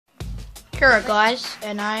Garrett, guys,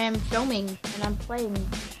 and I am filming and I'm playing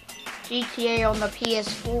GTA on the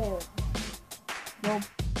PS4. Well,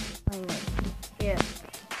 yeah.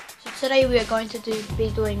 So today we are going to be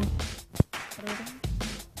doing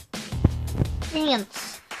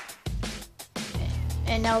stunts,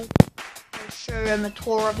 and now I'll show him a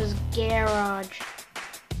tour of his garage.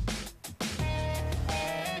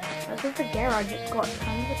 I think the garage has got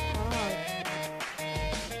tons of cars.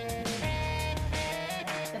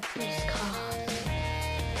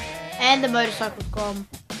 And the motorcycle's gone,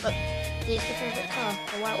 but there's the favourite car,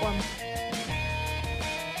 the white one.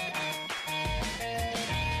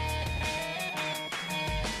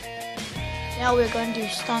 Now we're going to do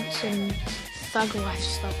stunts and thug life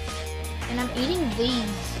stuff. And I'm eating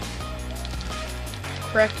these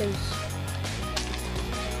crackers.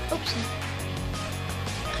 Oopsie.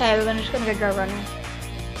 Okay, we're just gonna go drive right now.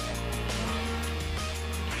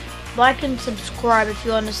 Like and subscribe if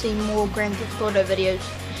you want to see more Grand Theft Auto videos.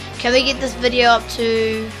 Can we get this video up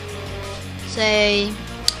to, say,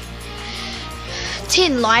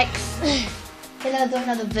 10 likes? Then I'll do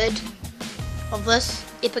another vid of this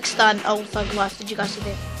epic stunt, old thug life. Did you guys see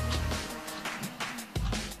that?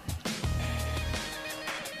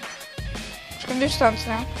 Just gonna do stunts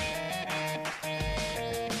now.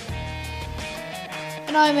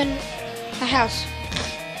 And I'm in a house.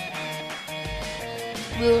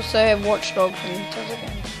 We also have Watch Dogs and other games.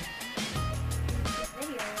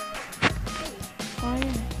 Oh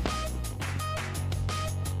yeah.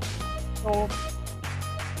 Oh.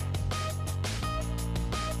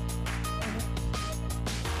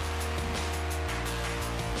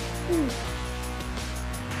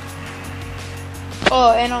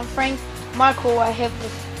 Oh, and on Frank Michael, I have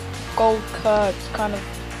this gold car. It's kind of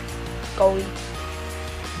goldy.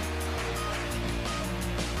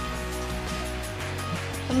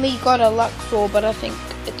 And we got a Luxor, but I think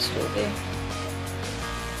it's still there.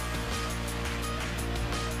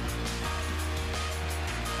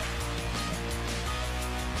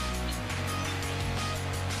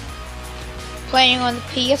 Playing on the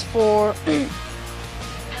PS4. Hello,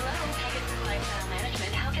 Pegasus Lifestyle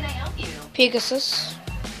Management. How can I help you? Pegasus.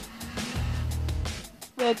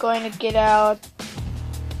 We're going to get our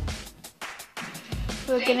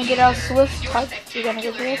Swift type. We're gonna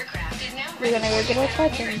go get our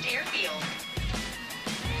Titan.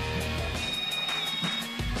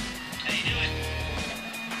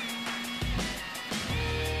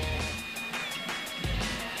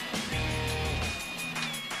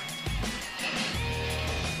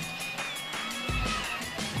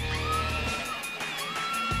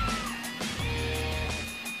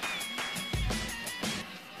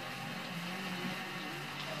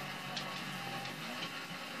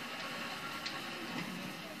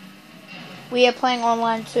 We are playing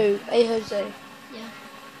online too, Jose. Yeah.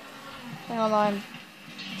 Playing online,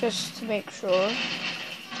 just to make sure.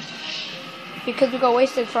 Because we got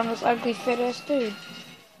wasted from this ugly fat ass dude.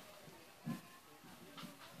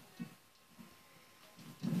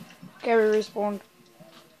 Okay, we respawned.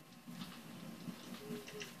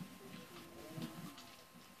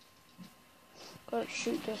 Gotta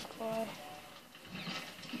shoot this guy.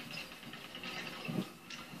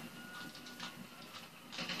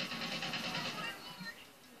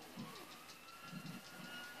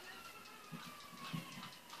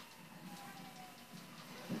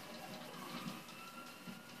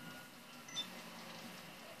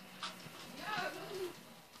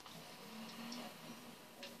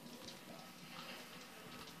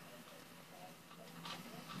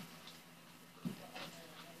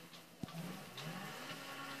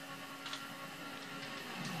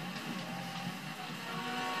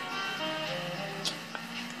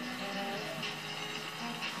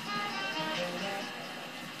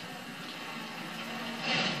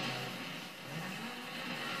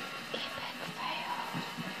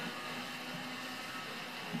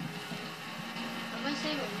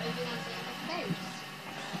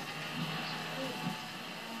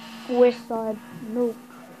 West side, no.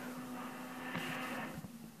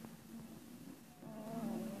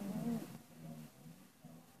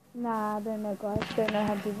 Nah, I don't know, guys. Don't know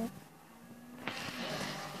how to do that.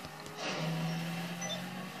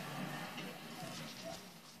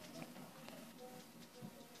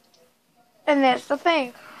 And that's the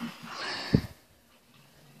thing.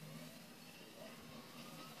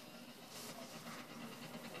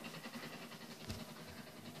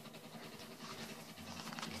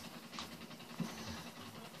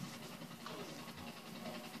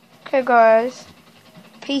 Okay guys,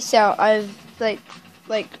 peace out. I've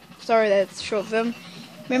sorry that's short film.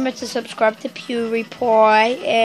 Remember to subscribe to PewDiePie and